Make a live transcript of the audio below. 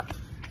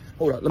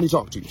hold on, let me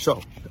talk to you. So,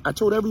 I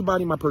told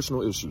everybody my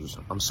personal issues.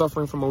 I'm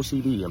suffering from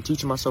OCD. I'm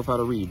teaching myself how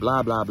to read,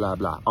 blah, blah, blah,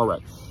 blah. All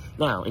right.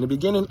 Now, in the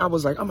beginning, I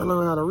was like, I'm going to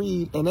learn how to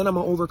read, and then I'm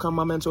going to overcome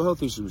my mental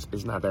health issues.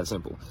 It's not that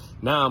simple.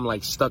 Now I'm,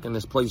 like, stuck in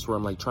this place where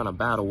I'm, like, trying to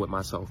battle with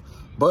myself.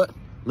 But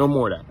no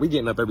more of that. We're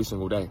getting up every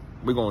single day.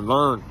 We're going to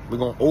learn. We're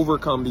going to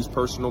overcome these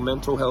personal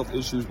mental health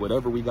issues,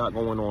 whatever we got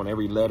going on,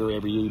 every letter,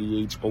 every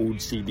ADH,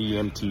 OCD,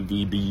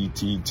 MTV,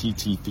 BET,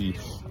 TTP.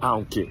 I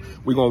don't care.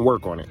 We're going to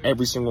work on it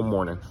every single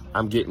morning.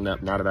 I'm getting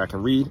up now that I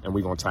can read, and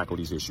we're going to tackle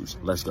these issues.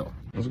 Let's go.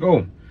 Let's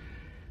go.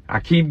 I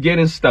keep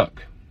getting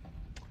stuck.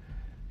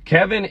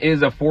 Kevin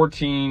is a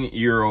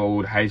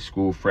 14-year-old high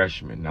school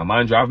freshman. Now,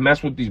 mind you, I've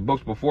messed with these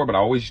books before, but I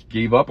always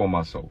gave up on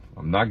myself.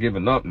 I'm not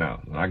giving up now.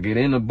 When I get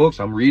into books,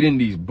 I'm reading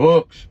these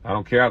books. I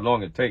don't care how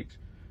long it takes.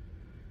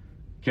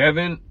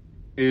 Kevin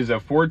is a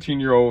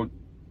 14-year-old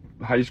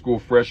high school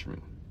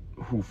freshman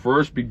who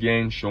first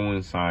began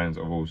showing signs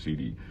of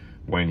OCD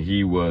when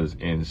he was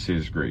in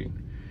 6th grade.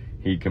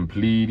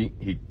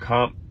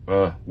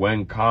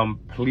 When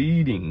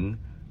completing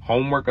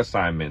homework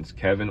assignments,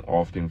 Kevin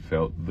often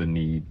felt the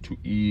need to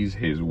ease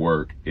his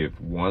work if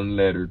one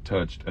letter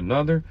touched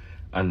another.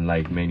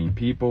 Unlike many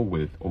people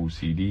with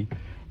OCD,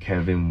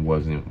 Kevin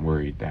wasn't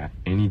worried that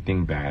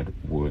anything bad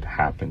would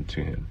happen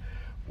to him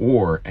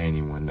or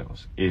anyone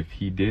else if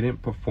he didn't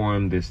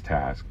perform this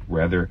task.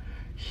 Rather,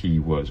 he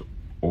was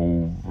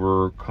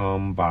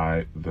overcome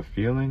by the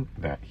feeling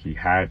that he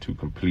had to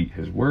complete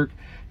his work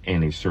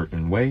in a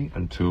certain way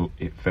until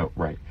it felt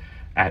right.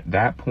 At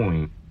that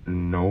point,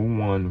 no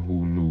one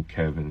who knew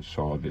Kevin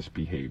saw this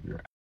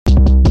behavior.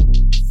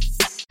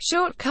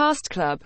 Short Cast Club